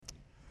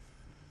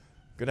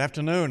Good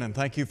afternoon, and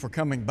thank you for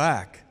coming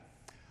back.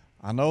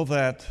 I know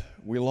that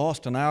we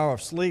lost an hour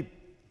of sleep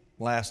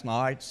last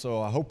night,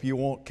 so I hope you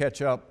won't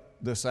catch up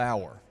this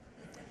hour.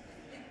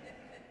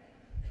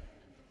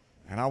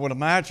 And I would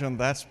imagine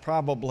that's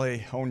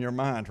probably on your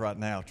mind right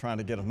now, trying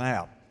to get a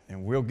nap.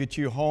 And we'll get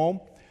you home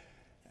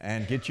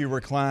and get you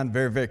reclined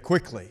very, very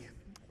quickly.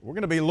 We're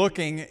going to be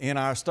looking in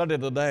our study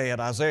today at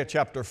Isaiah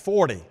chapter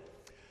 40.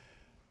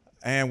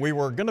 And we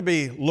were going to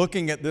be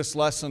looking at this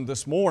lesson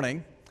this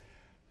morning.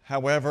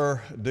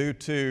 However, due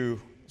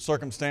to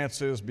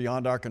circumstances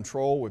beyond our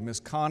control with Miss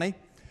Connie,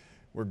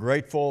 we're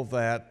grateful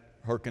that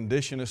her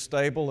condition is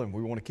stable and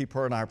we want to keep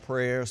her in our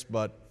prayers.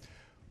 But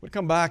we'll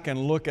come back and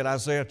look at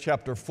Isaiah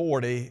chapter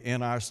 40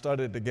 in our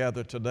study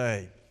together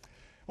today.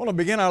 I want to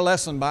begin our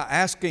lesson by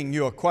asking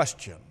you a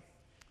question.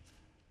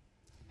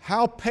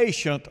 How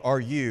patient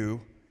are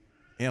you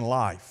in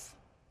life?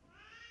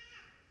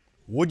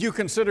 Would you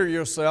consider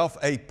yourself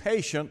a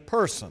patient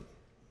person?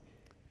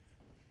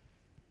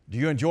 Do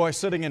you enjoy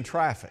sitting in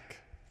traffic?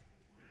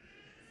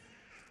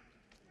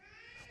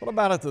 What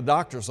about at the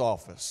doctor's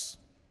office?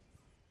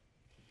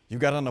 You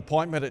got an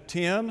appointment at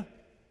 10,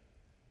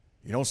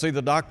 you don't see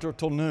the doctor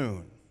till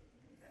noon.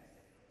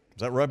 Does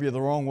that rub you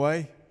the wrong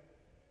way?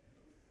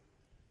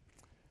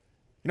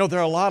 You know, there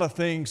are a lot of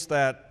things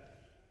that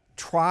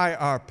try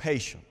our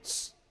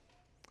patience.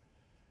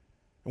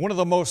 And one of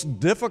the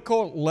most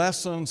difficult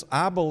lessons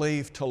I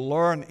believe to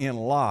learn in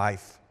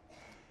life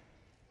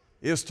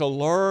is to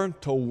learn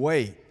to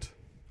wait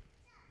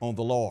on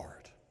the Lord.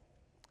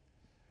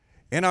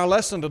 In our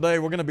lesson today,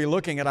 we're going to be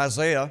looking at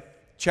Isaiah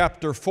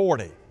chapter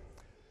 40.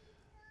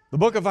 The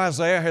book of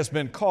Isaiah has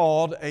been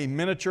called a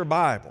miniature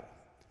Bible.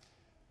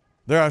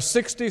 There are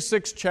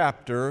 66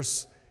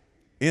 chapters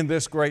in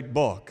this great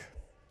book.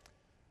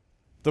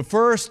 The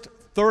first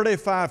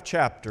 35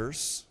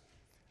 chapters,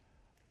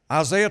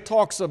 Isaiah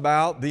talks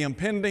about the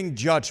impending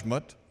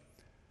judgment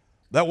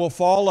that will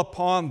fall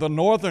upon the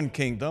northern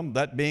kingdom,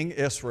 that being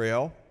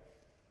Israel,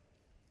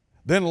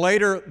 then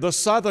later the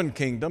southern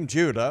kingdom,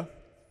 Judah,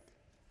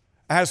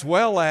 as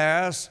well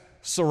as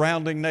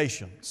surrounding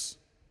nations.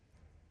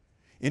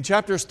 In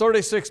chapters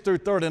 36 through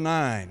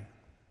 39,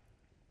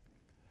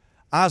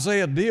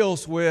 Isaiah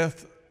deals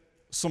with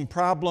some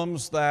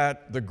problems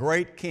that the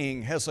great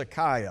king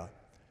Hezekiah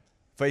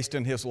faced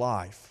in his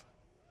life.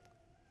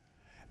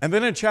 And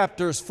then in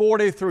chapters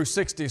 40 through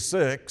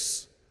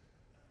 66,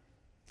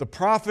 the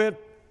prophet,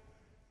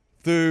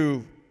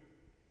 through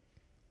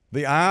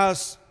the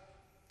eyes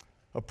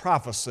of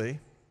prophecy,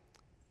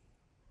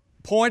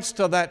 points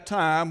to that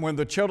time when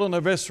the children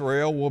of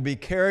Israel will be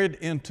carried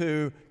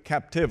into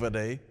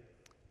captivity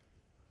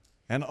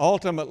and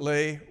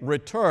ultimately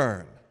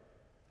return.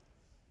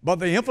 But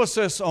the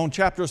emphasis on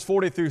chapters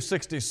 40 through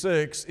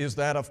 66 is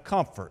that of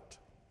comfort.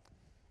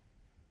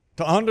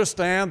 To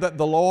understand that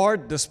the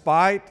Lord,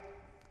 despite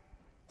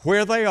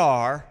where they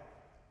are,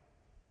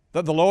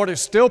 that the Lord is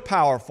still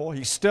powerful,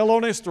 He's still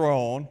on His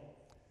throne,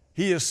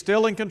 He is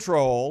still in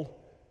control,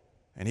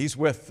 and He's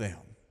with them.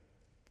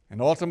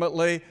 And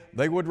ultimately,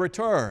 they would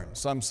return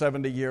some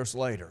 70 years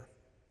later.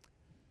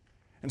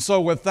 And so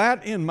with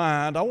that in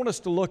mind, I want us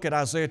to look at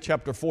Isaiah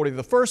chapter 40.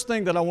 The first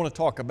thing that I want to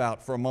talk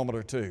about for a moment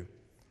or two,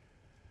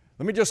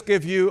 let me just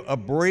give you a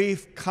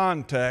brief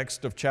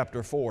context of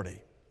chapter 40.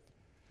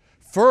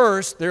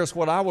 First, there's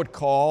what I would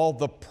call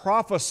the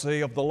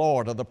prophecy of the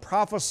Lord, or the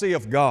prophecy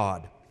of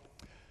God.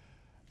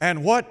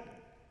 And what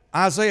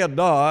Isaiah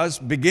does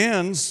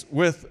begins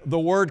with the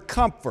word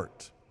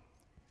comfort.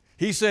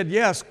 He said,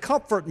 yes,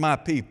 comfort my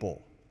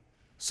people,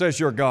 says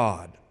your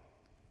God.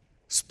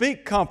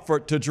 Speak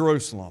comfort to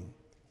Jerusalem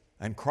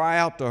and cry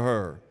out to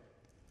her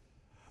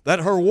that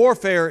her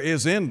warfare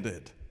is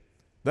ended,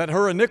 that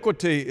her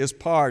iniquity is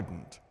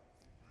pardoned.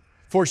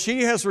 For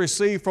she has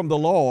received from the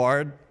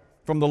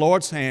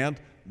Lord's hand,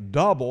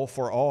 double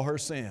for all her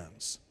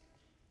sins.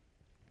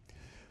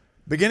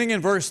 Beginning in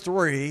verse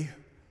 3,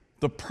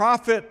 the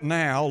prophet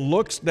now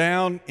looks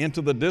down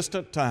into the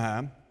distant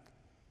time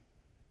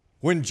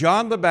when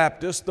John the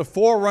Baptist, the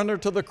forerunner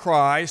to the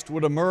Christ,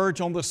 would emerge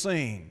on the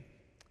scene.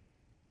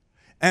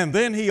 And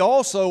then he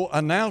also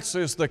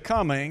announces the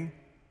coming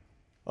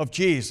of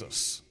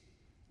Jesus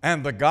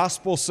and the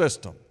gospel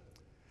system.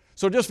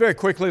 So just very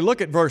quickly,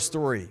 look at verse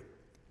 3.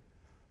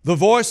 The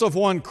voice of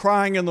one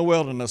crying in the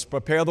wilderness,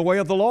 prepare the way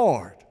of the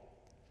Lord.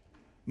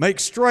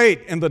 Make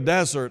straight in the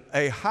desert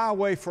a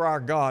highway for our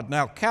God.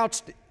 Now,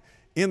 couched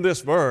in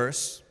this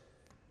verse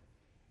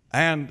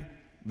and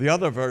the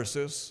other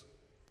verses,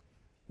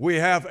 we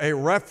have a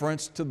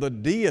reference to the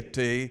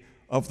deity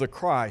of the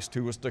Christ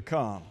who was to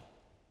come.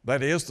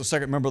 That is, the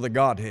second member of the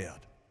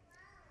Godhead.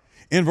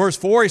 In verse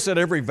 4, he said,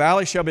 every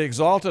valley shall be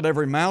exalted,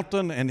 every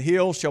mountain and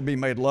hill shall be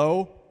made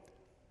low.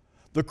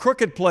 The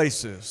crooked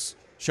places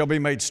shall be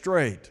made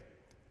straight,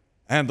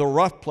 and the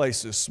rough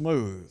places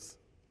smooth.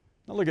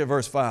 Now look at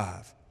verse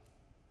 5.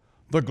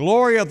 The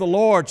glory of the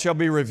Lord shall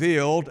be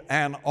revealed,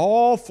 and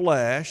all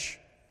flesh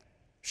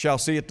shall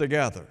see it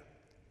together.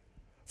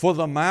 For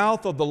the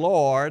mouth of the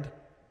Lord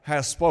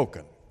has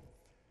spoken.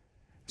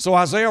 So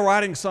Isaiah,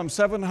 writing some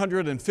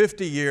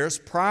 750 years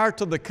prior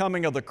to the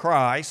coming of the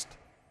Christ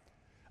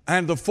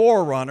and the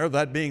forerunner,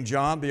 that being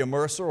John the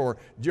Immerser or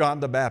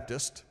John the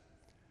Baptist,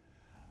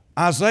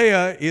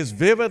 Isaiah is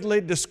vividly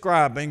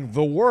describing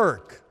the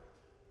work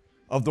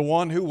of the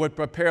one who would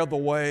prepare the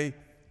way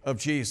of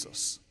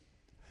Jesus.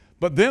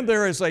 But then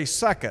there is a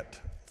second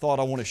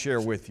thought I want to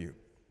share with you.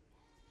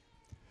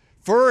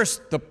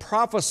 First, the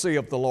prophecy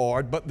of the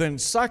Lord, but then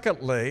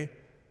secondly,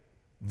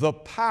 the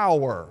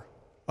power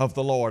of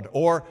the Lord,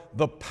 or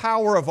the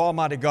power of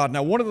Almighty God.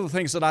 Now, one of the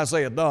things that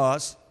Isaiah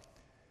does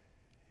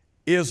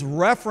is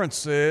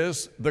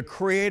references the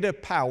creative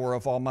power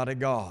of Almighty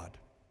God.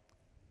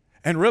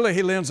 And really,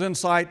 he lends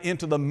insight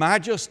into the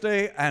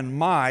majesty and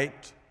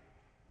might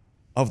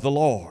of the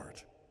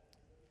Lord.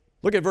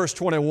 Look at verse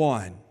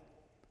 21.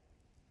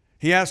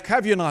 He asks,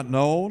 have you not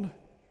known?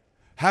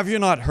 Have you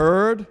not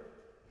heard?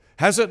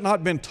 Has it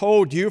not been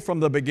told you from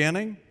the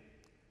beginning?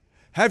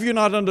 Have you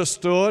not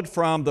understood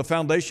from the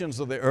foundations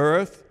of the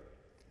earth?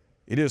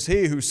 It is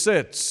He who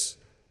sits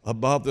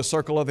above the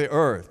circle of the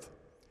earth.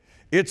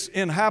 Its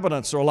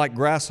inhabitants are like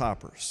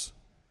grasshoppers,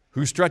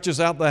 who stretches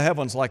out the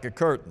heavens like a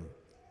curtain,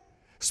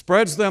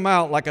 spreads them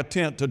out like a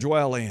tent to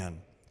dwell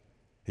in.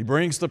 He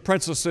brings the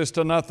princesses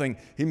to nothing.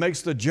 He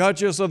makes the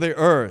judges of the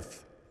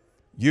earth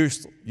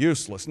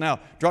useless. Now,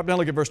 drop down,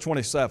 look at verse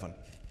 27.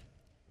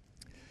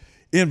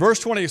 In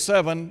verse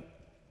 27,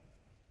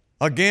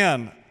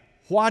 again,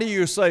 why do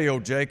you say, O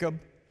Jacob,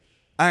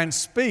 and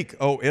speak,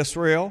 O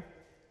Israel?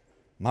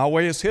 My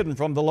way is hidden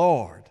from the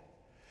Lord,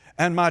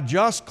 and my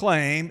just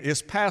claim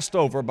is passed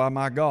over by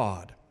my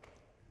God.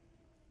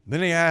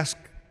 Then he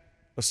asks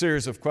a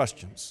series of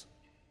questions.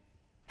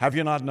 Have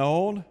you not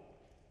known?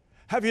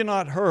 Have you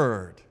not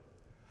heard?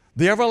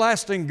 The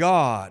everlasting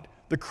God,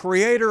 the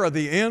creator of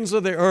the ends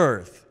of the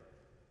earth,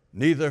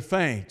 neither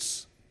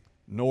faints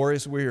nor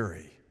is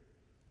weary.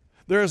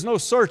 There is no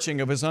searching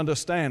of His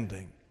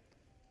understanding.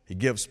 He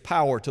gives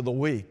power to the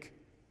weak,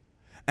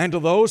 and to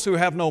those who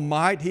have no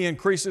might He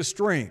increases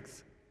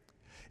strength.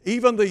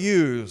 Even the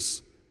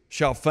youths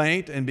shall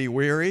faint and be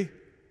weary,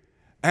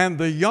 and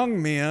the young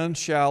men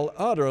shall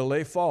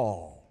utterly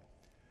fall.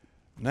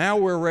 Now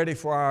we're ready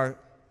for our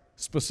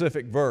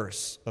specific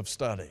verse of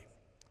study.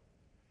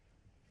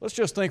 Let's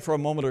just think for a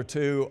moment or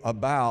two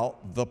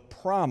about the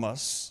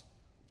promise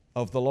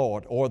of the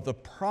Lord, or the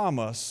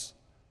promise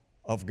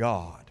of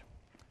God.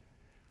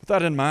 With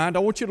that in mind, I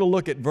want you to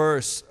look at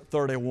verse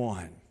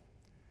 31,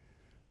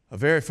 a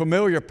very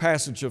familiar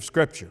passage of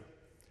Scripture.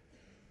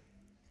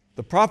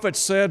 The prophet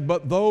said,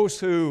 but those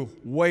who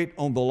wait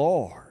on the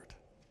Lord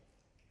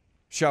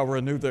shall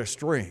renew their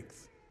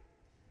strength.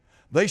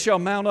 They shall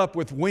mount up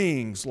with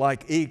wings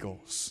like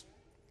eagles.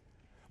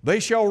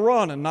 They shall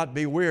run and not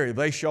be weary.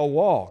 They shall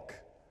walk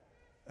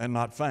and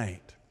not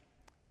faint.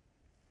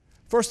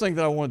 First thing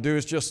that I want to do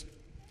is just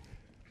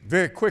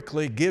very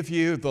quickly give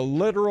you the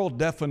literal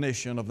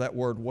definition of that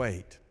word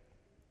wait.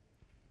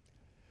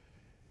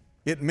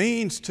 It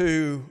means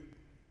to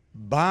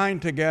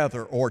bind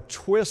together or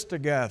twist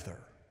together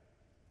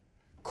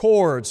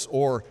cords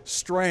or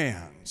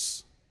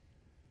strands.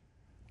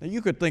 Now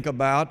you could think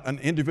about an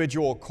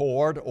individual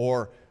cord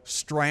or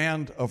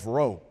strand of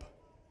rope.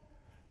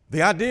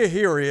 The idea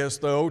here is,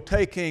 though,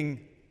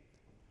 taking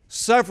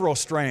several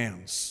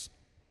strands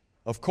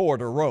of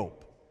cord or rope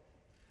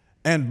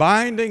and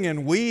binding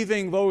and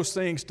weaving those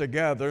things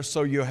together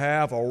so you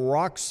have a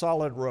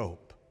rock-solid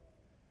rope.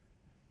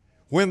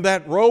 When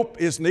that rope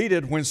is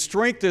needed, when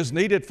strength is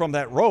needed from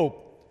that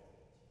rope,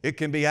 it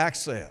can be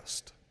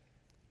accessed.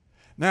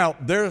 Now,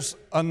 there's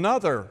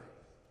another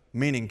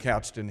meaning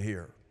couched in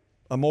here,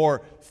 a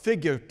more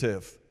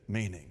figurative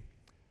meaning.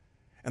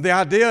 And the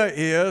idea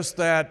is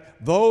that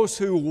those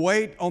who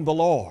wait on the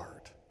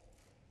Lord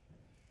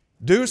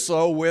do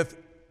so with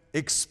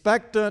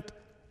expectant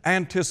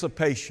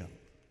anticipation.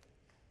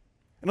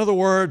 In other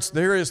words,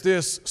 there is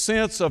this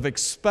sense of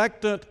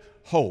expectant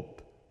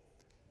hope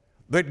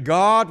that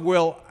God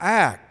will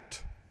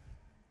act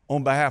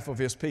on behalf of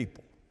His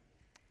people.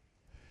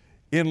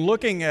 In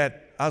looking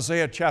at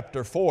Isaiah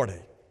chapter 40,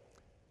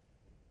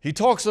 he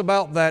talks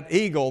about that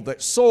eagle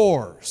that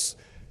soars.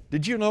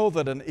 Did you know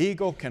that an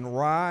eagle can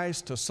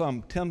rise to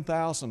some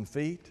 10,000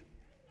 feet?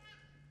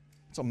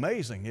 It's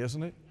amazing,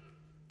 isn't it?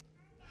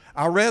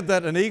 I read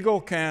that an eagle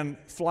can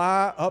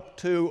fly up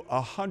to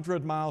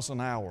 100 miles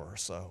an hour or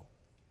so.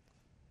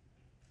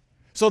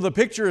 So the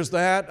picture is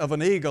that of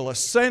an eagle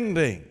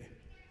ascending.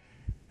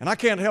 And I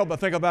can't help but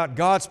think about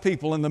God's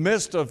people in the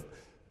midst of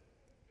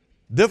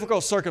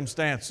difficult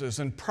circumstances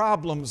and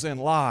problems in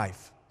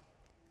life,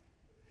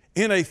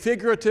 in a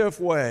figurative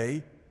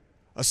way,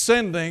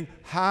 ascending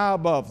high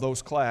above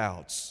those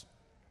clouds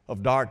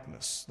of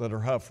darkness that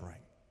are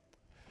hovering.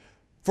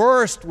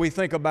 First, we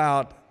think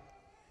about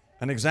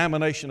an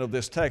examination of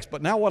this text,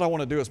 but now what I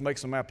want to do is make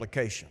some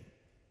application.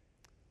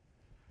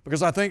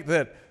 Because I think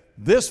that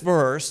this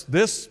verse,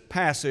 this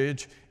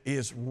passage,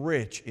 is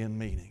rich in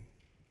meaning.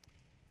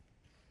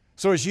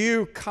 So as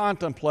you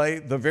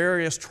contemplate the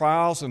various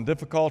trials and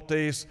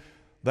difficulties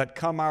that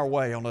come our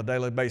way on a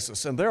daily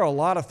basis. And there are a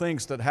lot of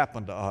things that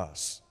happen to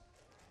us.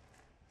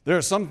 There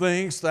are some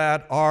things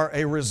that are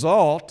a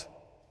result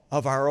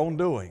of our own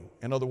doing.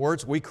 In other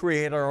words, we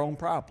create our own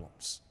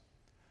problems.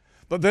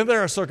 But then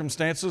there are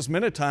circumstances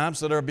many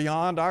times that are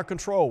beyond our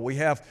control. We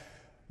have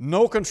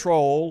no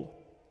control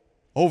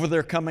over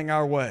their coming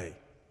our way.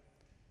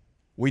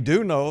 We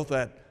do know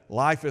that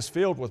life is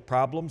filled with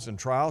problems and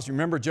trials. You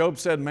remember Job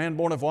said, man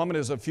born of woman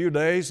is a few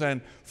days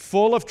and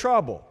full of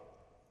trouble.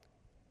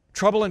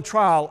 Trouble and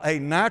trial, a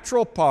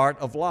natural part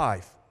of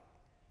life.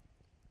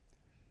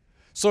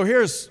 So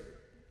here's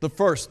the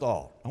first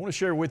thought. I want to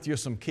share with you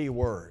some key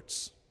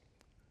words.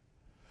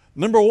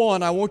 Number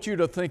one, I want you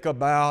to think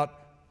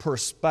about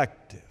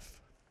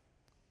perspective.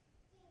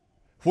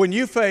 When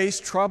you face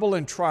trouble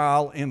and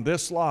trial in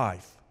this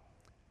life,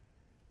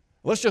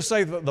 let's just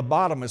say that the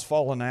bottom has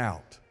fallen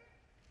out,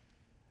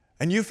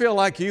 and you feel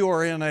like you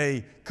are in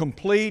a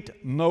complete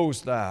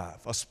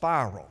nosedive, a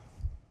spiral.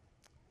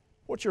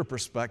 What's your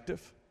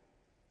perspective?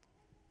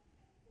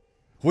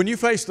 When you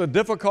face the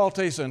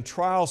difficulties and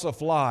trials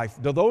of life,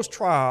 do those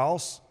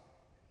trials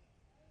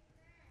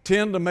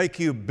tend to make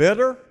you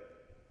bitter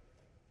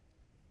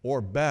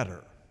or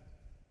better?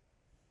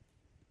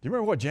 Do you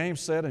remember what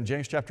James said in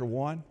James chapter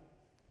 1?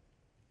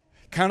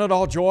 Count it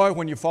all joy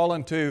when you fall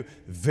into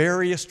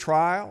various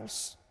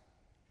trials.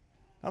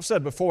 I've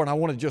said before, and I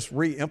want to just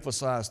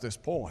re-emphasize this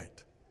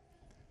point.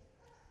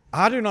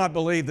 I do not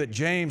believe that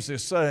James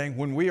is saying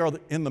when we are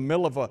in the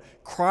middle of a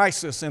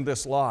crisis in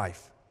this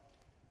life,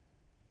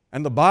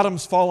 and the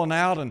bottom's fallen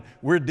out and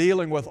we're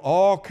dealing with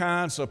all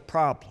kinds of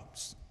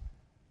problems.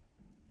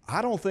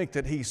 I don't think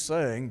that he's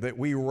saying that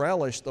we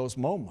relish those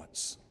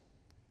moments.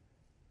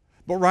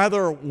 But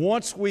rather,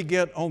 once we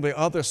get on the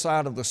other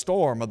side of the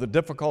storm, of the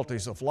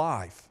difficulties of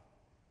life,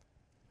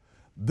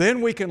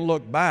 then we can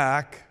look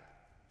back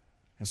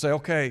and say,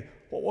 okay,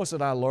 what was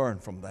it I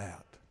learned from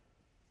that?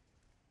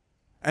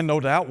 And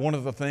no doubt one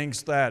of the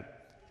things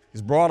that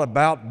is brought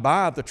about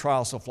by the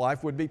trials of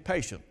life would be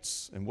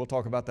patience. And we'll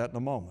talk about that in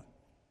a moment.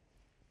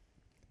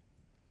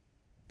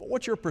 But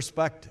what's your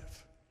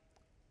perspective?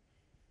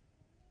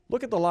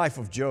 Look at the life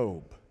of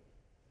Job.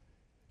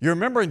 You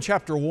remember in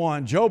chapter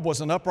 1, Job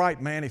was an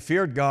upright man. He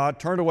feared God,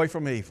 turned away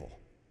from evil.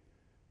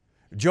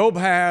 Job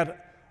had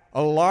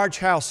a large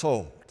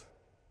household,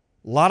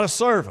 a lot of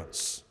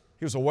servants.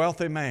 He was a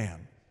wealthy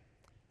man.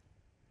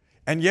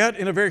 And yet,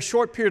 in a very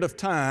short period of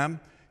time,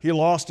 he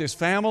lost his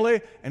family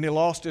and he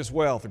lost his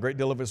wealth, a great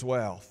deal of his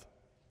wealth.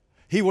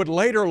 He would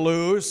later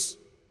lose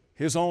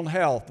his own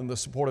health and the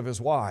support of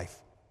his wife.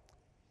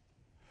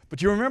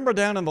 But you remember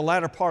down in the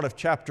latter part of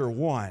chapter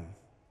 1,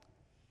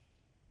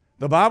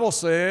 the Bible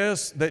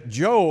says that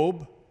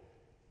Job,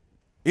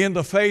 in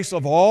the face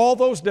of all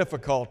those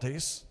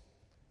difficulties,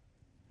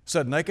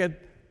 said, naked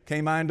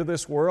came I into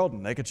this world,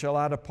 and naked shall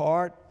I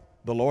depart.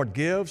 The Lord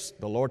gives,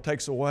 the Lord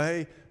takes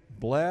away.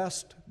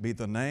 Blessed be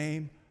the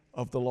name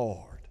of the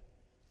Lord.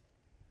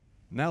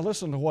 Now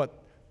listen to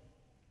what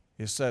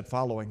is said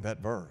following that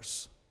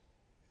verse.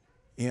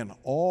 In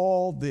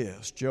all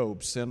this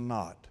Job sinned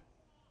not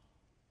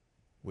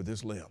with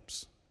his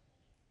lips.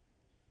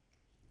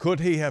 Could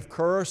he have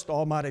cursed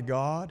Almighty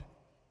God?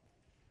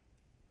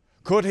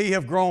 Could he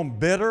have grown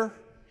bitter?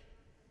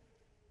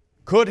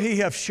 Could he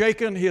have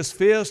shaken his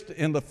fist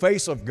in the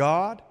face of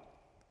God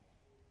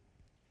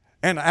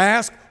and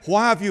asked,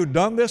 why have you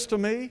done this to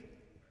me?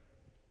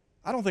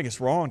 I don't think it's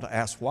wrong to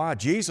ask why.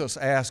 Jesus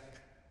asked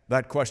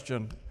that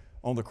question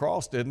on the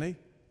cross, didn't he?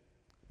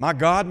 My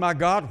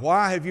God,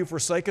 why have you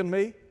forsaken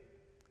me?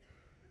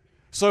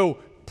 So,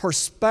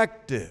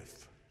 perspective.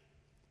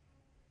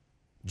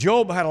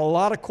 Job had a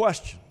lot of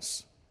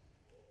questions,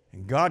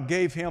 and God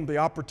gave him the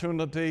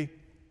opportunity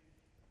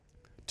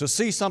to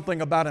see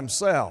something about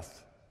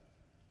himself.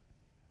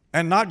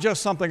 And not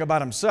just something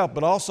about himself,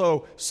 but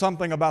also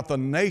something about the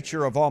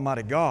nature of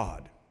Almighty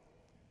God.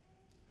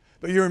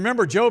 But you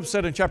remember Job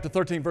said in chapter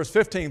 13, verse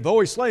 15, though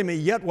he slay me,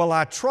 yet will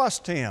I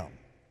trust him.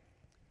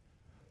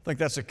 I think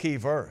that's a key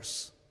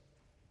verse.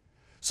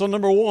 So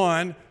number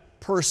one,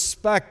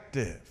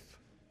 perspective.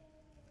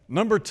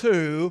 Number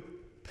two,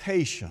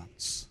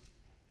 patience.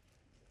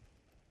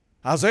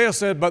 Isaiah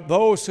said, but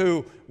those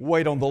who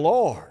wait on the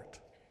Lord.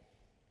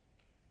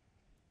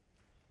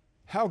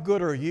 How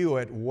good are you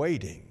at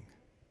waiting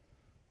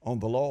on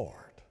the Lord?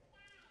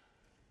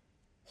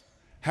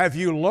 Have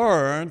you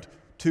learned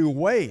to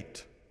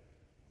wait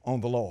on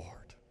the Lord?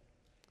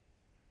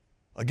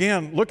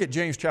 Again, look at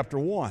James chapter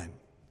 1.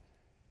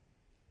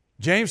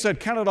 James said,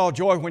 count it all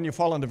joy when you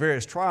fall into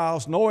various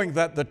trials, knowing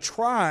that the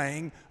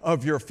trying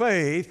of your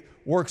faith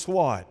works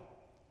what?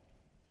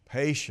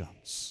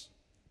 Patience.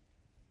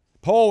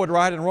 Paul would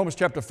write in Romans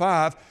chapter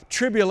 5,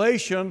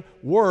 tribulation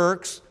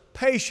works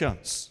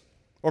patience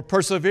or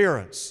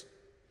perseverance.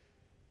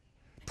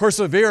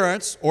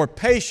 Perseverance or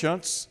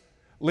patience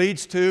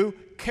leads to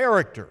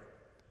character,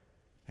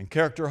 and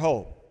character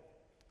hope.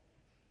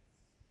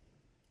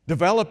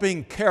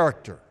 Developing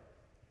character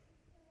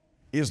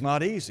is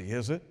not easy,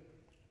 is it?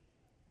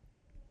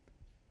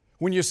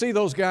 When you see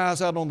those guys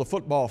out on the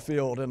football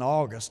field in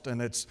August and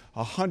it's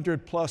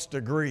 100+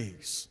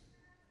 degrees,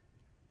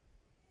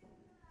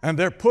 and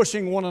they're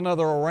pushing one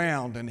another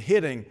around and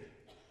hitting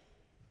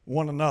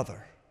one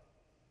another,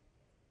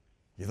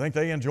 you think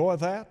they enjoy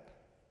that?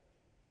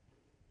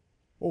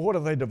 Well, what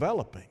are they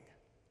developing?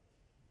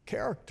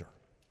 Character,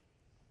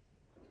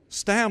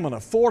 stamina,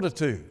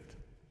 fortitude.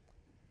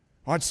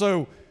 All right,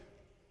 so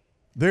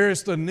there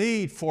is the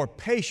need for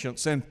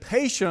patience, and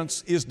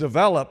patience is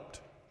developed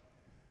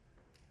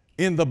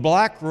in the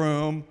black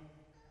room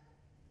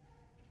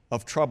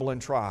of trouble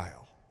and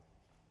trial,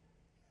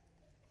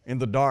 in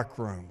the dark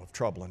room of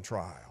trouble and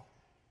trial.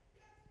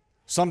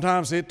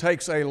 Sometimes it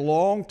takes a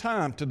long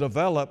time to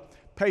develop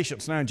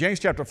patience. Now, in James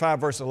chapter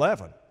 5, verse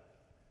 11,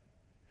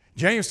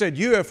 James said,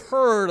 "You have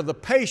heard of the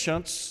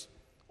patience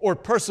or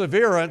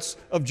perseverance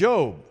of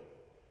Job,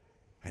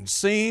 and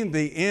seen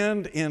the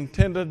end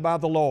intended by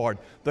the Lord,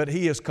 that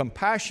He is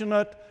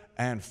compassionate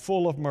and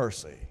full of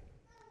mercy."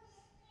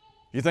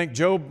 You think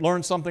Job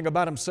learned something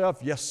about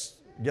himself? Yes,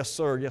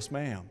 sir, yes,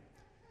 ma'am.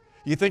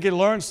 You think he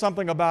learned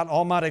something about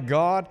Almighty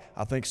God?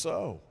 I think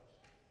so.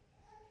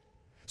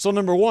 So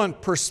number one,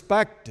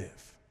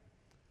 perspective.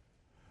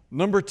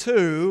 Number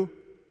two,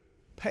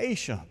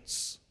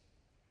 patience.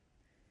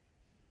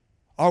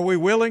 Are we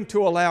willing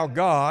to allow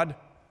God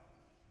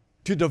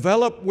to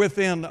develop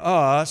within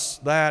us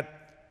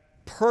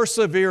that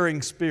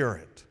persevering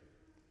spirit?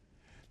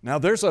 Now,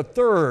 there's a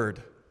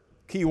third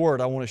key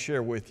word I want to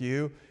share with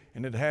you,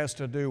 and it has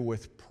to do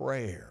with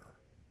prayer.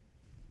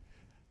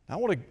 Now, I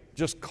want to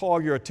just call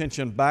your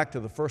attention back to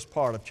the first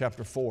part of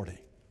chapter 40.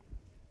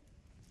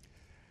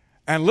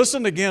 And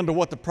listen again to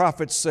what the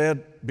prophet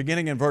said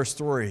beginning in verse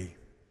 3.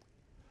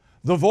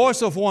 "The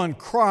voice of one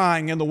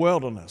crying in the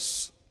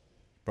wilderness,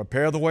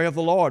 prepare the way of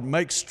the Lord,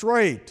 make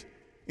straight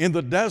in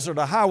the desert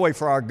a highway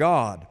for our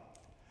God.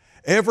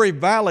 Every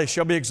valley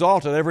shall be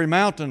exalted, every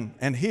mountain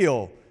and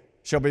hill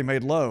shall be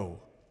made low.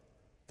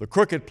 The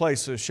crooked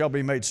places shall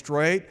be made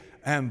straight,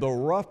 and the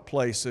rough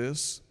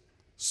places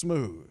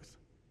smooth."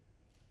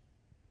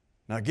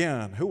 Now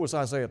again, who was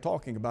Isaiah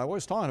talking about? Well,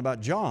 he's talking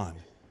about John,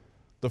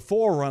 the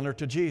forerunner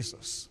to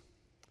Jesus.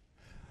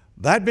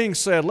 That being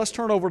said, let's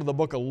turn over to the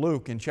book of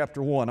Luke in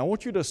chapter 1. I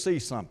want you to see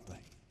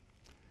something.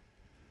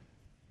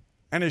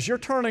 And as you're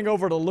turning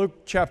over to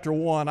Luke chapter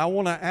 1, I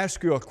want to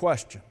ask you a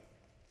question.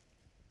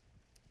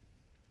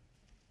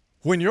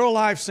 When your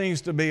life seems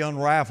to be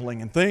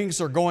unraveling and things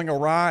are going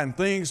awry and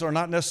things are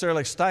not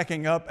necessarily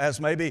stacking up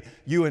as maybe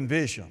you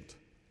envisioned,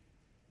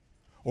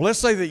 well, let's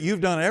say that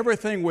you've done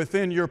everything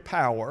within your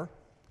power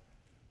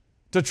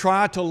to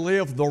try to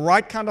live the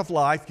right kind of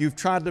life. You've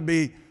tried to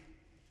be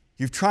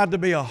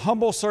a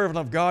humble servant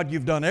of God.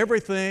 You've done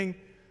everything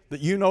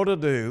that you know to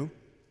do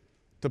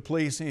to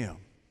please Him.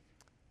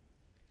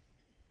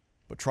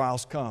 But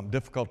trials come,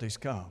 difficulties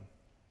come.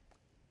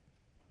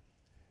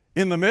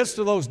 In the midst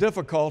of those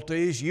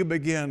difficulties, you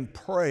begin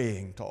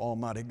praying to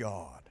Almighty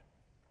God.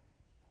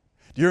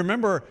 Do you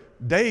remember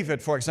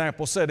David, for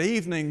example, said,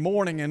 "Evening,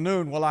 morning, and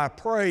noon will I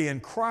pray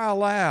and cry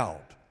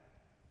aloud."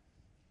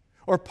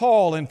 Or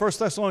Paul in 1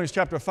 Thessalonians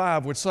chapter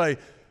 5 would say,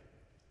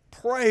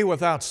 "Pray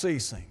without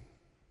ceasing."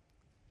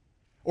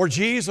 Or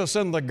Jesus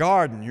in the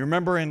garden, you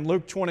remember in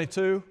Luke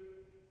 22?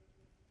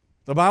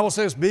 The Bible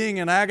says, being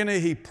in agony,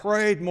 He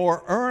prayed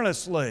more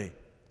earnestly.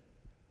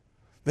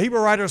 The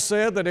Hebrew writer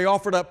said that he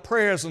offered up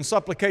prayers and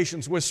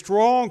supplications with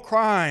strong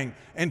crying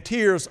and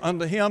tears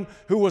unto Him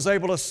who was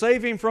able to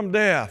save him from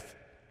death.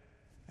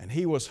 And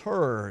He was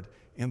heard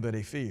in that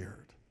he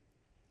feared.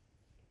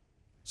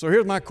 So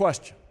here's my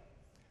question.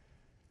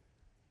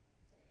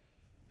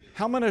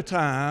 How many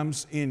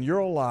times in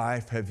your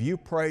life have you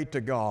prayed to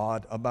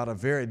God about a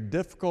very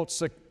difficult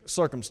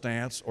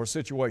circumstance or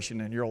situation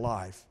in your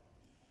life?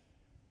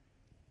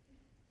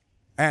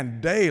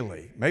 And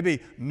daily,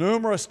 maybe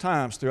numerous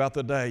times throughout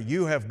the day,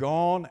 you have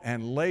gone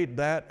and laid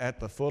that at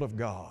the foot of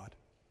God.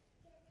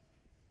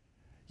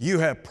 You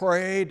have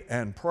prayed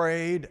and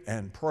prayed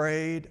and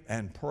prayed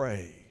and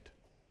prayed.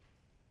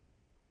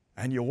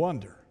 And you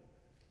wonder,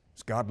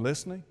 is God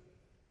listening?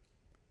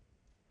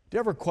 Do you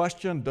ever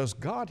question, does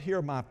God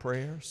hear my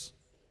prayers?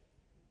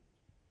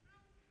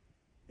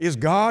 Is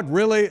God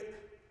really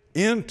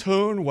in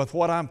tune with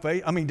what I'm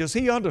facing? I mean, does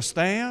He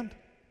understand?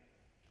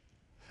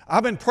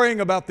 I've been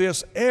praying about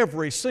this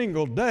every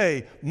single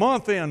day,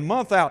 month in,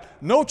 month out,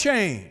 no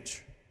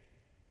change.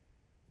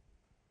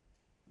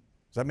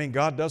 Does that mean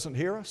God doesn't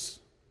hear us?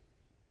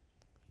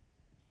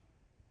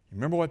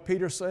 Remember what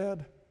Peter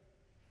said?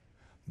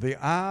 The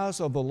eyes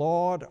of the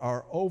Lord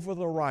are over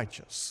the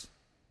righteous,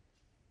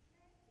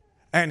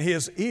 and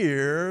His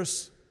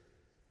ears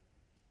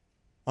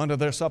unto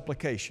their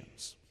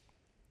supplications.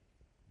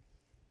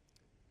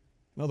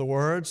 In other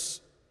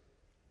words,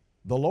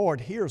 the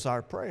Lord hears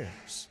our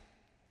prayers.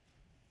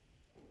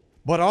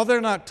 But are there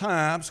not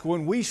times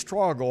when we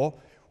struggle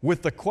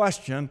with the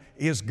question,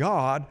 is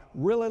God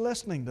really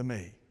listening to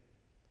me?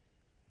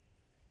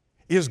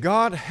 Is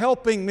God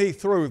helping me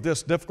through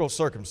this difficult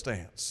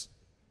circumstance?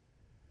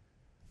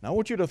 Now I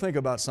want you to think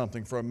about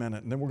something for a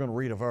minute, and then we're going to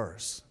read a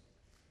verse.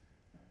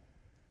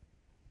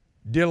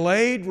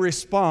 Delayed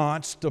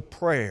response to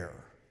prayer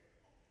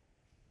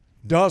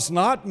does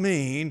not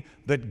mean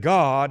that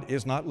God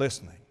is not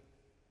listening.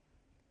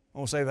 I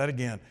want to say that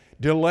again.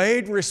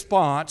 Delayed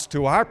response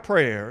to our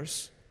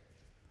prayers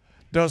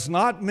does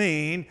not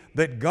mean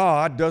that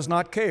God does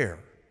not care,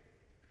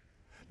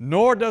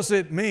 nor does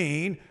it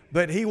mean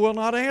that He will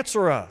not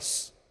answer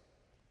us.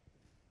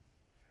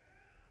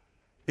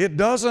 It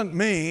doesn't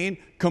mean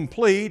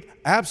complete,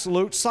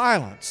 absolute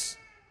silence.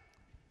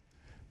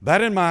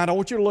 That in mind, I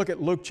want you to look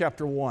at Luke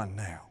chapter 1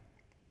 now.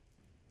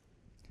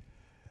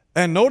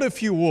 And note,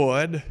 if you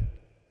would,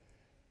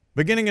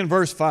 beginning in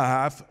verse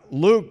 5,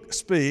 Luke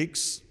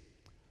speaks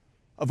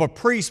of a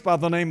priest by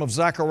the name of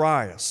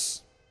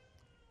Zacharias.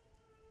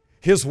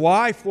 His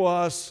wife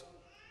was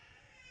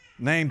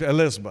named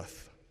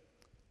Elizabeth.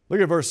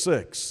 Look at verse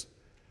 6.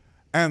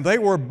 And they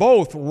were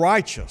both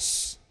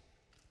righteous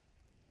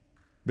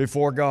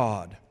before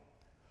God,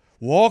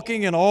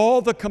 walking in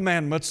all the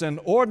commandments and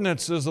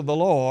ordinances of the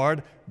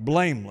Lord,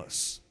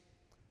 blameless.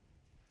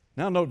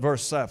 Now note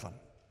verse 7.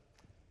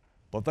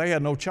 But they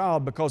had no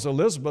child because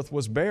Elizabeth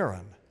was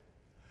barren,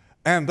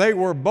 and they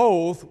were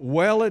both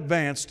well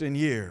advanced in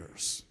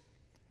years.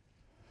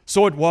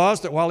 So it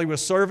was that while he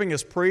was serving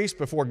as priest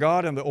before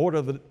God in the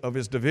order of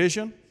his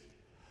division,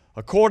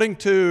 according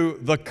to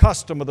the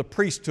custom of the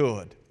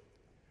priesthood,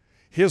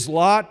 his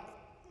lot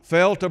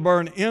fell to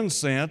burn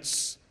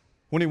incense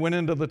when he went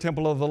into the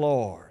temple of the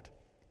Lord.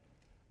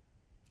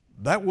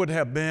 That would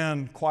have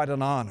been quite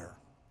an honor.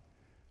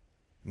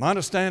 My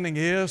understanding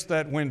is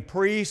that when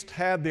priests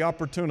had the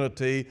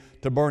opportunity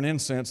to burn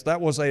incense,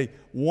 that was a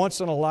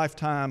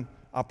once-in-a-lifetime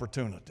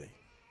opportunity.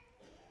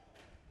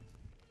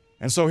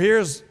 And so here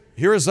is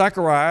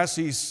Zacharias.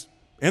 He's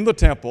in the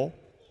temple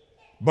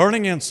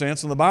burning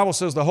incense, and the Bible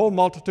says the whole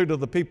multitude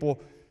of the people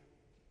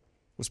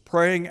was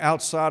praying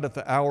outside at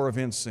the hour of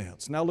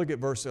incense. Now look at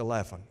verse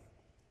 11.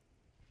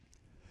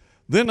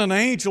 Then an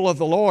angel of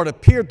the Lord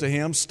appeared to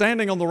him,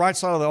 standing on the right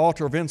side of the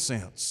altar of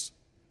incense.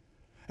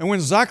 And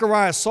when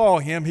Zacharias saw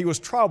him, he was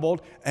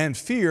troubled, and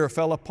fear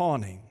fell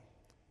upon him.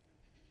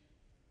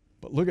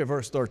 But look at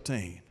verse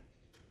 13.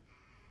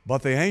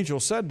 But the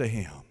angel said to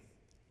him,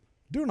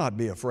 "Do not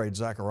be afraid,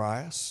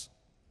 Zacharias,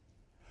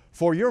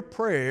 for your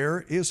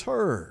prayer is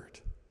heard,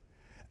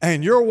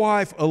 and your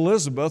wife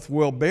Elizabeth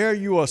will bear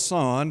you a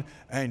son,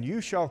 and you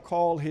shall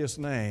call his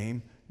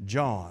name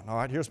John." All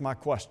right, here's my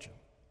question.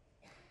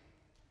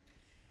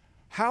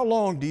 How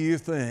long do you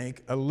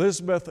think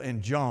Elizabeth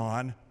and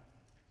John,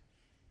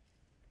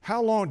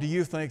 how long do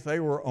you think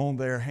they were on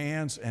their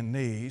hands and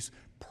knees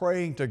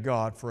praying to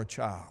God for a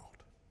child?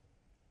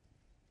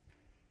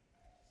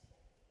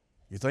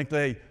 You think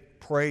they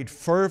prayed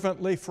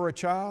fervently for a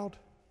child?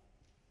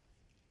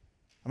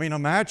 I mean,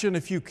 imagine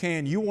if you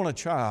can, you want a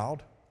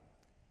child,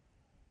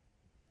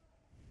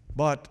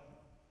 but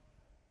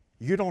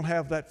you don't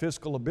have that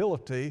physical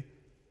ability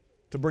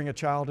to bring a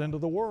child into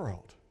the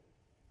world.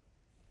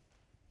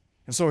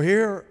 And so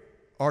here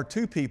are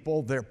two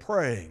people, they're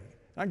praying.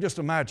 I can just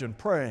imagine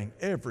praying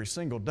every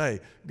single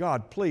day,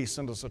 "God, please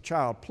send us a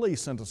child,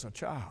 please send us a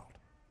child."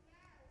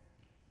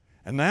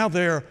 And now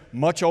they're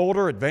much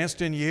older,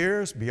 advanced in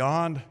years,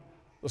 beyond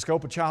the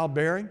scope of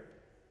childbearing.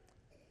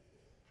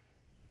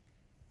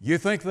 You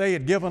think they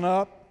had given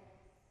up?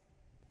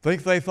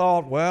 Think they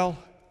thought, well,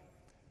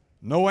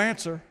 no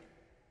answer?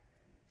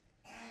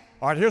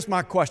 All right, here's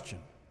my question.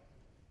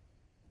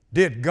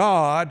 Did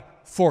God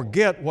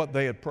forget what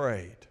they had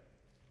prayed?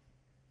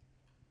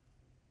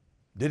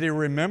 Did He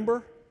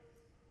remember?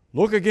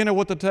 Look again at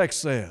what the text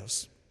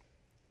says.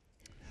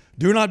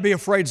 "Do not be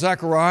afraid,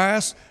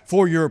 Zacharias,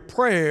 for your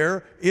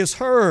prayer is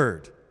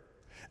heard.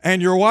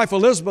 And your wife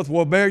Elizabeth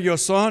will bear you a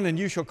son, and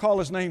you shall call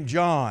his name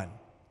John."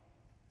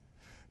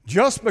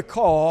 Just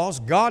because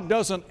God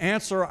doesn't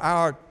answer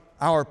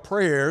our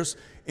prayers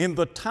in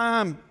the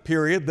time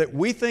period that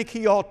we think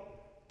He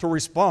ought to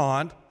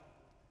respond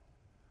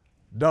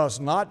does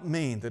not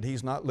mean that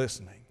He's not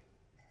listening.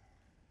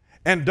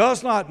 And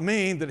does not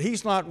mean that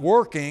He's not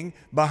working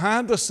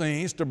behind the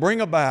scenes to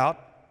bring about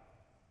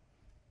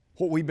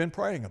what we've been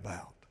praying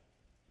about.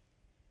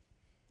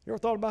 You ever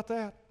thought about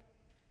that?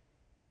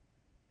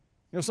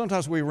 You know,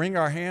 sometimes we wring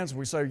our hands and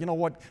we say, you know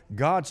what,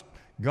 God's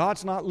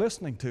not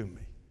listening to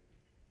me.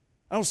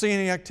 I don't see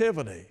any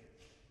activity.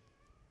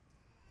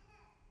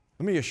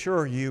 Let me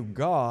assure you,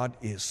 God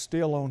is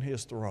still on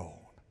His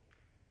throne.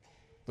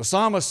 The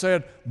psalmist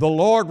said, "The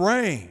Lord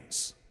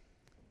reigns."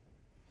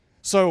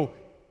 So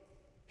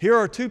here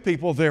are two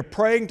people, they're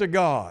praying to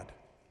God,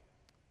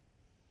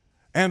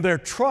 and their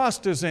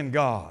trust is in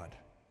God.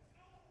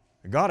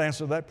 God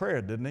answered that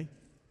prayer, didn't He?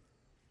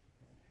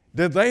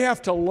 Did they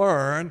have to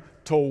learn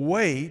to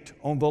wait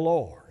on the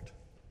Lord?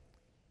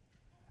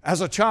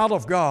 As a child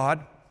of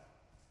God,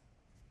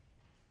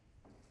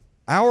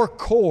 our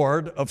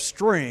cord of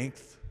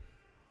strength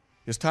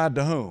is tied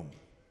to whom?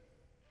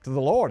 To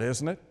the Lord,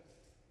 isn't it?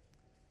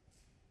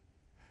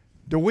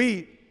 Do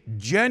we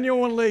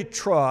genuinely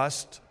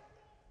trust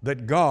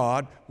that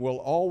God will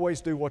always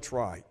do what's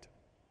right?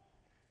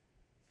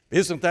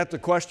 Isn't that the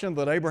question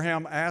that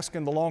Abraham asked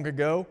in the long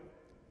ago?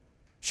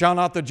 Shall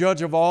not the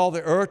judge of all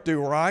the earth do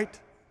right?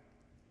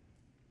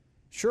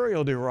 Sure,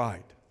 He'll do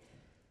right.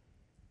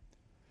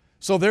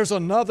 So there's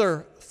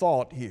another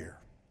thought here,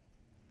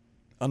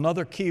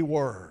 another key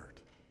word.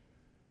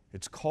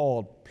 It's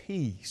called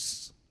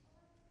peace.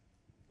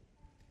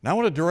 Now I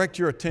want to direct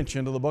your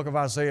attention to the book of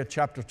Isaiah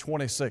chapter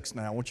 26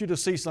 now. I want you to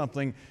see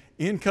something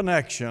in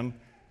connection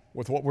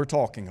with what we're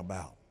talking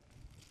about.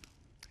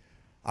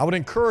 I would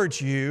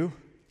encourage you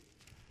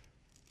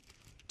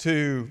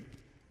to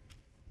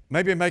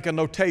maybe make a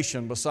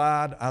notation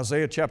beside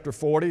Isaiah chapter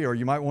 40, or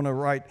you might want to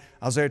write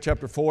Isaiah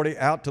chapter 40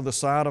 out to the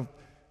side of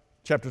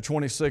chapter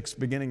 26,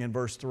 beginning in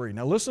verse 3.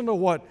 Now listen to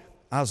what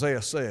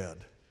Isaiah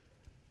said.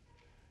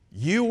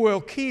 You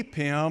will keep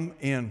him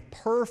in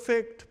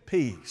perfect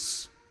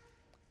peace,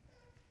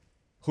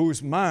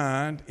 whose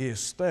mind is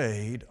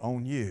stayed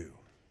on you.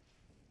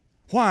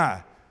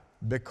 Why?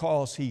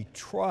 Because he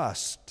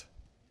trusts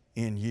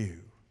in you.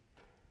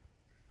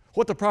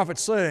 What the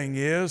prophet's saying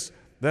is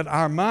that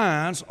our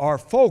minds are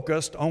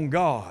focused on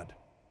God.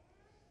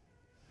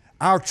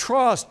 Our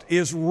trust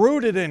is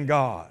rooted in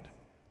God.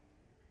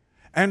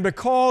 And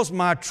because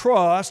my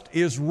trust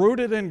is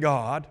rooted in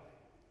God,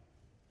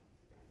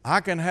 I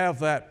can have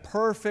that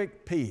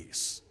perfect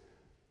peace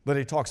that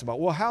he talks about.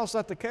 Well, how's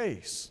that the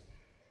case?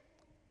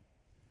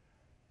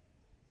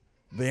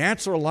 The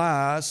answer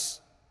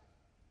lies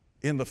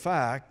in the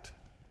fact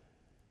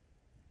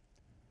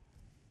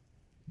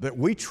that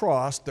we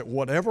trust that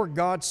whatever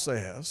God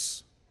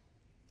says,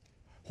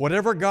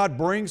 whatever God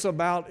brings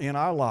about in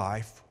our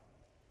life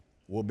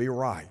will be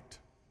right.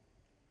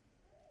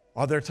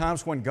 Are there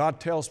times when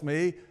God tells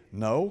me,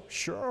 no?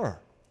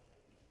 Sure.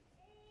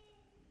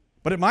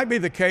 But it might be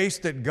the case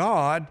that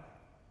God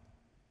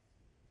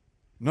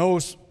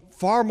knows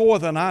far more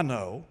than I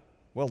know.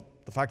 Well,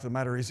 the fact of the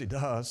matter is He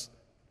does.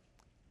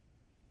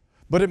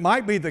 But it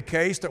might be the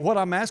case that what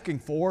I'm asking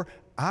for,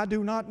 I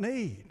do not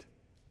need.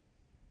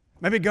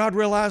 Maybe God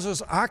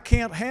realizes I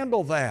can't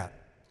handle that.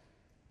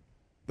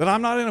 That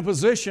I'm not in a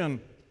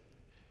position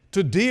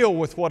to deal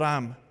with what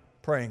I'm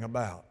praying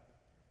about.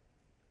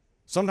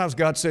 Sometimes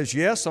God says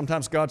yes,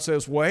 sometimes God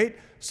says wait,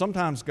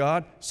 sometimes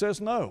God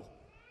says no.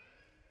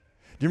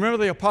 Do you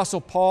remember the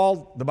Apostle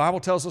Paul? The Bible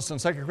tells us in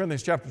 2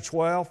 Corinthians chapter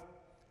 12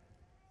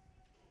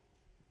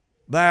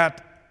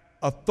 that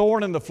a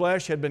thorn in the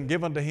flesh had been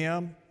given to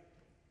him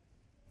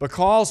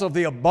because of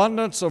the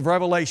abundance of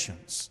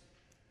revelations.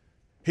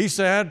 He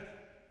said,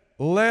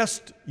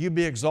 lest you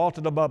be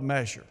exalted above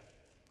measure.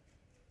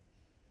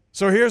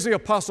 So here's the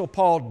Apostle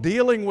Paul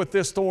dealing with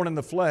this thorn in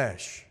the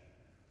flesh.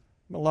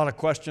 A lot of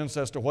questions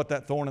as to what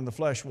that thorn in the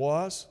flesh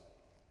was.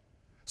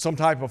 Some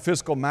type of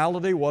physical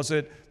malady. Was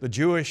it the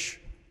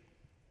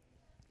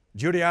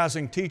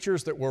Judaizing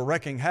teachers that were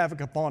wreaking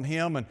havoc upon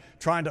him and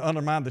trying to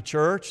undermine the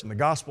church and the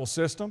gospel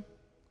system?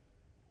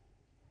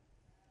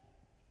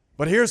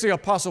 But here's the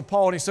Apostle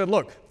Paul, and he said,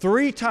 look,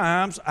 3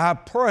 times I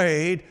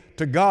prayed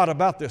to God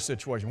about this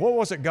situation. What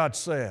was it God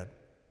said?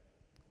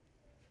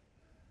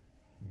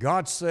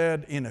 God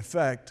said, in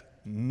effect,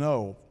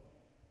 no,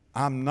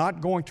 I'm not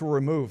going to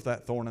remove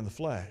that thorn in the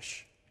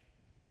flesh,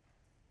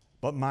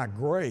 but my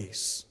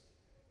grace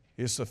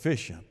is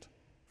sufficient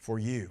for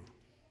you.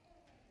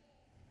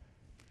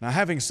 Now,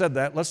 having said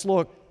that, let's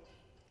look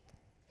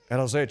at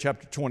Isaiah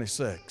chapter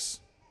 26.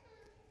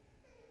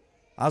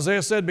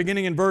 Isaiah said,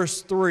 beginning in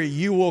verse 3,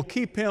 you will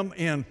keep him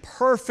in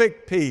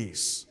perfect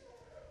peace,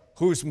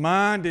 whose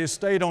mind is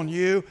stayed on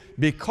you,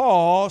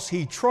 because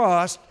he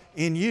trusts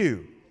in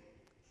you.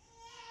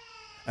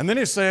 And then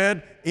he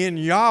said, in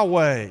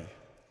Yahweh,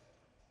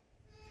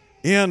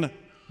 in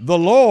the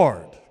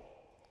Lord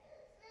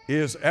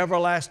is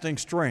everlasting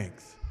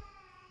strength.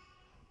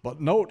 But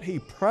note, he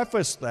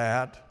prefaced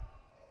that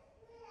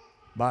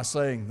by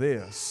saying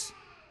this: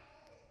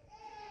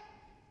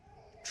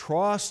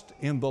 trust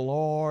in the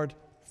Lord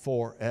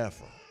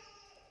forever.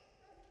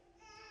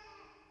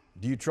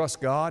 Do you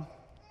trust God?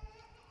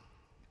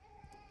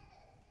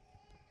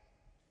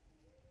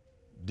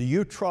 Do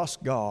you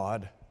trust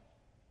God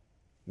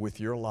with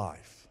your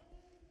life?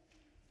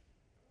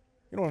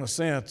 You know, in a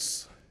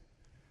sense,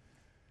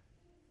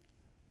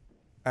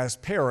 as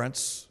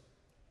parents,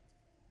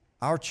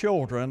 our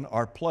children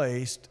are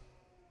placed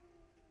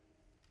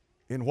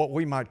in what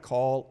we might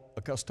call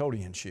a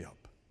custodianship.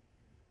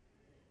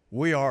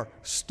 We are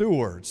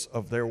stewards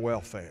of their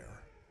welfare.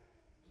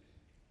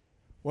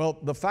 Well,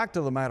 the fact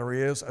of the matter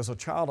is, as a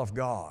child of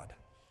God,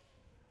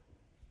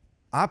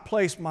 I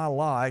place my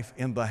life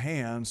in the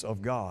hands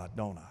of God,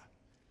 don't I?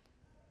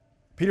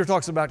 Peter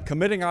talks about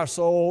committing our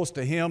souls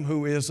to Him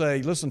who is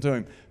listen to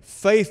him,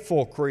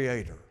 faithful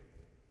Creator.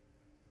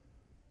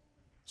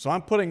 So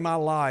I'm putting my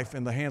life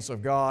in the hands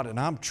of God, and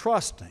I'm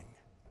trusting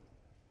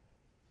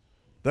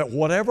that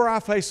whatever I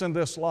face in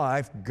this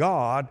life,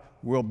 God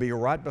will be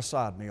right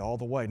beside me all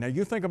the way. Now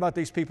you think about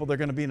these people, they're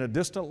going to be in a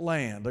distant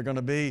land. They're going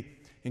to be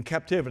in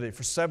captivity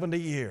for 70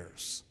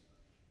 years.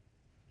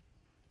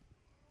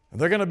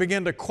 And they're going to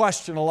begin to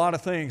question a lot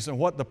of things. And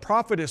what the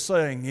prophet is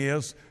saying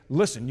is,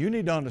 listen, you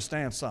need to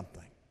understand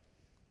something.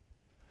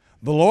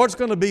 The Lord's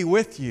going to be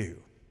with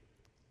you.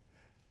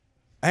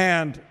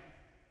 And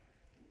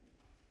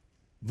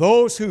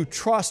those who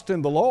trust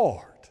in the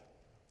Lord,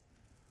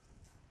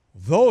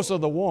 those are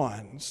the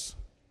ones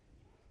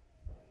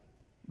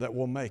that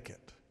will make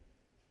it.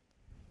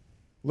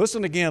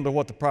 Listen again to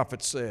what the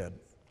prophet said.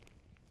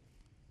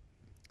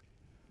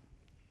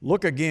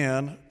 Look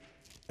again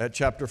at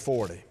chapter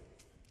 40.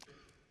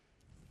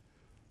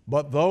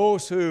 But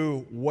those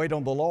who wait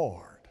on the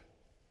Lord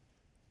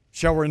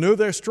shall renew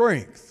their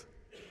strength.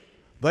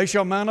 They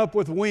shall mount up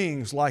with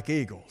wings like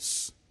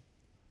eagles.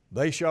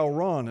 They shall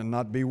run and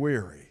not be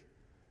weary.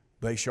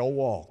 They shall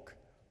walk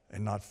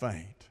and not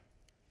faint.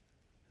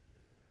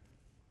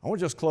 I want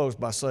to just close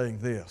by saying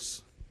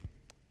this.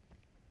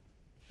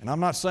 And I'm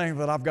not saying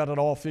that I've got it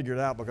all figured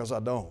out, because I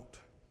don't.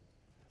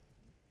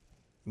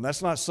 And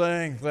that's not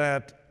saying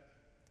that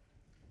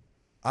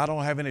I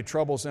don't have any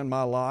troubles in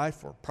my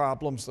life or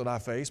problems that I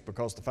face,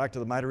 because the fact of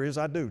the matter is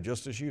I do,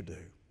 just as you do.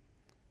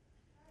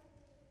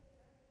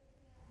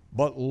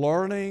 But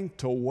learning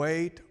to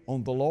wait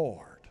on the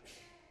Lord,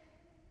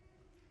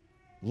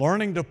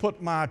 learning to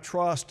put my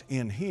trust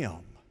in Him,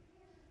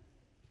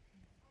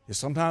 is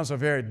sometimes a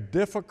very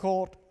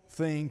difficult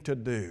thing to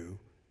do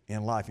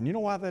in life. And you know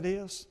why that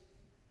is?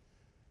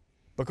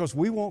 Because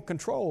we want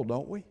control,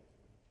 don't we? I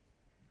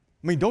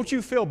mean, don't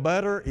you feel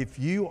better if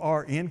you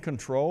are in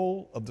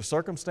control of the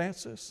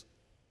circumstances?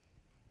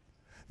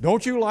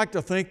 Don't you like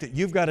to think that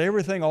you've got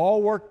everything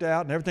all worked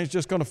out and everything's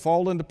just going to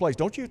fall into place?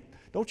 Don't you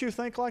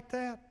think like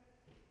that?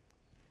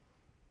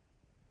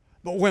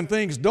 But when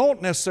things don't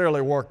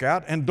necessarily work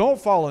out and don't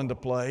fall into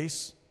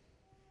place,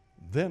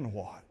 then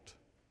what?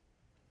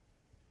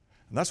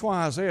 And that's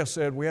why Isaiah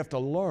said we have to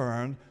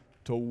learn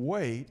to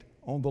wait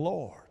on the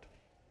Lord.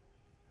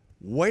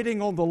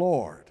 Waiting on the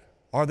Lord.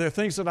 Are there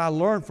things that I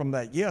learned from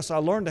that? Yes, I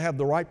learned to have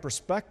the right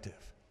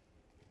perspective.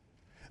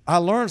 I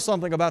learned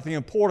something about the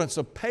importance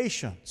of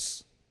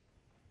patience.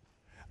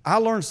 I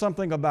learned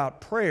something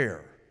about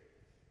prayer.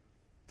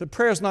 That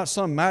prayer is not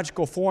some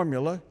magical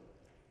formula,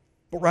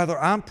 but rather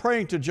I'm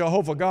praying to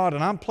Jehovah God,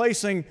 and I'm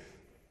placing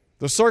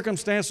the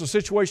circumstance, the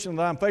situation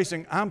that I'm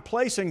facing, I'm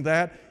placing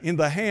that in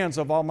the hands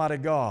of Almighty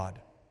God.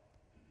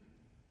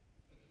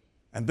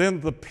 And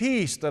then the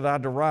peace that I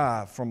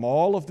derive from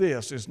all of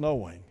this is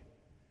knowing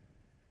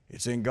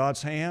it's in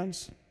God's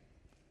hands.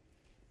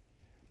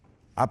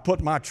 I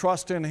put my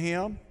trust in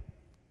Him.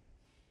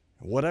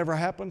 Whatever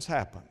happens,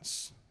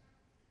 happens.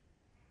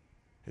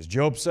 As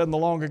Job said in the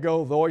long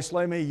ago, though He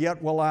slay me,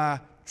 yet will I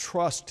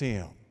trust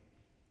Him.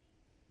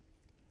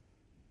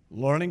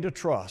 Learning to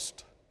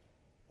trust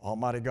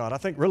Almighty God. I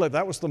think really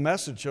that was the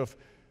message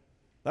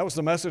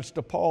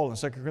to Paul in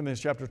 2 Corinthians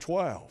chapter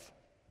 12.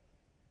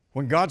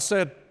 When God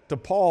said to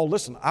Paul,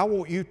 listen, I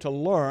want you to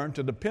learn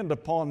to depend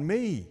upon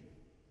me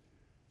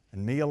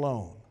and me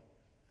alone.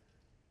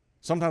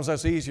 Sometimes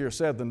that's easier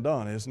said than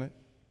done, isn't it?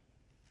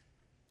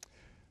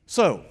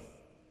 So,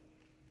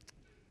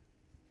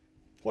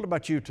 what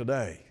about you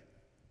today?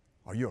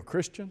 Are you a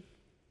Christian?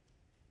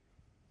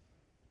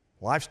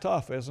 Life's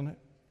tough, isn't it?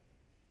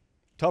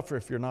 Tougher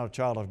if you're not a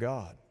child of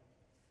God.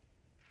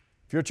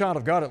 If you're a child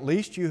of God, at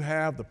least you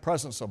have the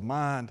presence of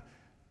mind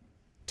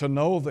to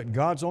know that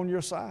God's on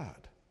your side.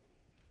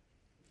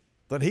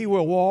 That He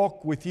will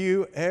walk with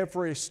you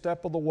every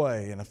step of the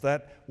way. And if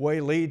that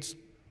way leads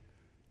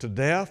to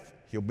death,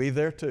 He'll be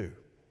there too.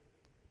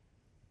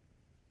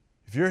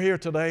 If you're here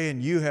today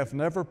and you have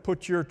never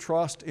put your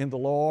trust in the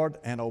Lord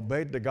and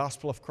obeyed the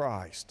gospel of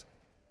Christ,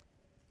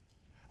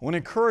 I want to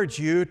encourage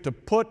you to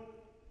put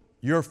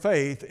your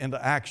faith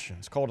into action.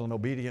 It's called an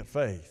obedient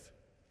faith.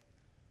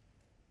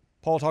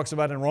 Paul talks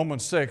about in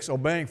Romans 6,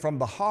 obeying from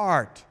the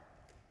heart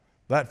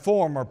that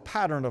form or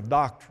pattern of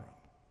doctrine.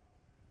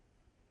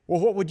 Well,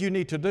 what would you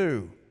need to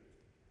do?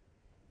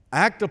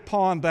 Act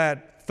upon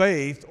that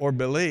faith or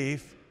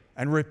belief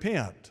and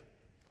repent.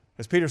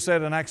 As Peter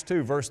said in Acts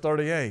 2, verse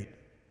 38.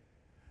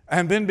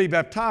 And then be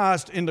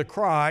baptized into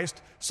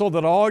Christ so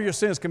that all your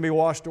sins can be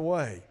washed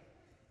away.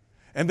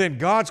 And then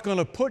God's going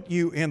to put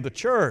you in the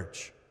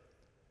church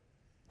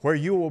where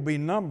you will be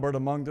numbered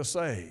among the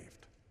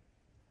saved.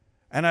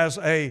 And as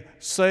a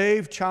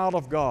saved child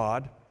of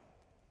God,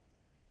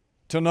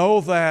 to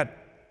know that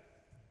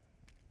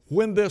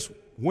when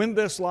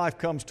this life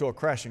comes to a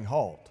crashing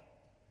halt,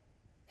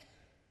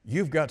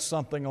 you've got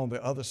something on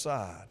the other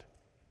side.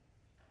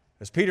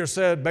 As Peter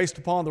said, based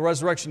upon the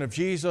resurrection of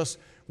Jesus,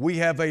 we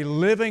have a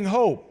living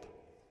hope.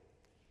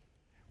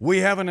 We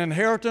have an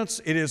inheritance.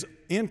 It is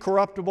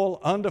incorruptible,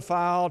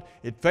 undefiled.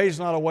 It fades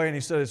not away, and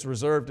he said it's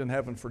reserved in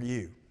heaven for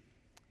you.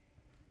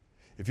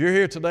 If you're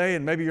here today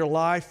and maybe your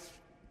life's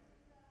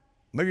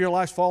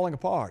falling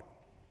apart,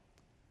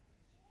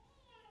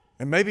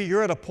 and maybe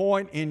you're at a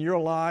point in your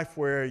life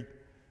where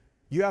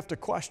you have to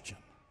question,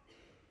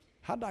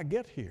 how did I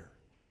get here?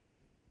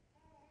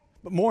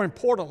 But more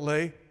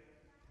importantly,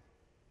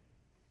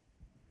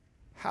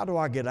 how do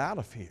I get out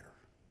of here?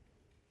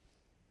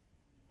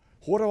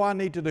 What do I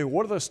need to do?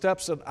 What are the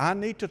steps that I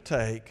need to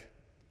take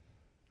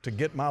to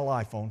get my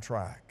life on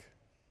track?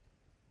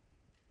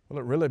 Well,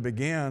 it really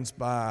begins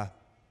by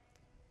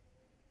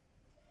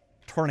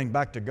turning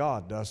back to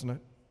God, doesn't it?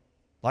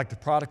 Like the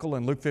prodigal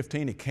in Luke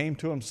 15, he came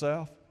to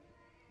himself.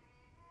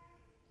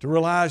 To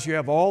realize you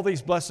have all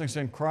these blessings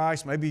in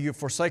Christ, maybe you've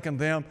forsaken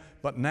them,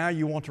 but now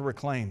you want to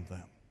reclaim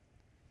them.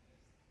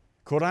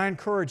 Could I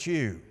encourage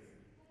you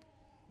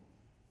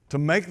to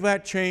make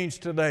that change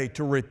today,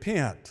 to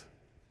repent?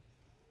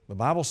 The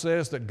Bible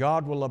says that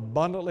God will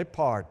abundantly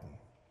pardon.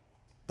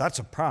 That's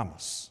a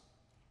promise.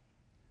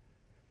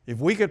 If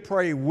we could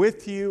pray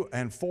with you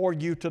and for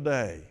you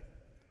today,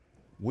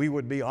 we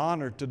would be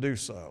honored to do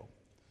so.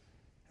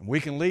 And we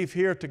can leave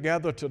here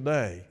together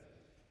today.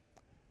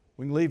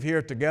 We can leave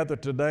here together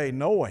today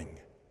knowing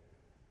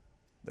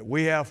that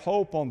we have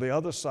hope on the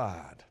other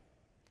side.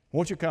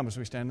 Won't you come as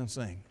we stand and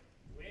sing?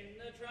 When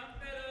the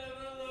trumpet of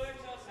the Lord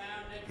shall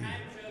sound, and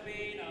time shall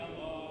be no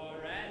more,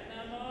 and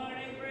the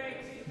morning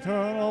breaks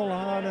eternal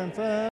light and fair.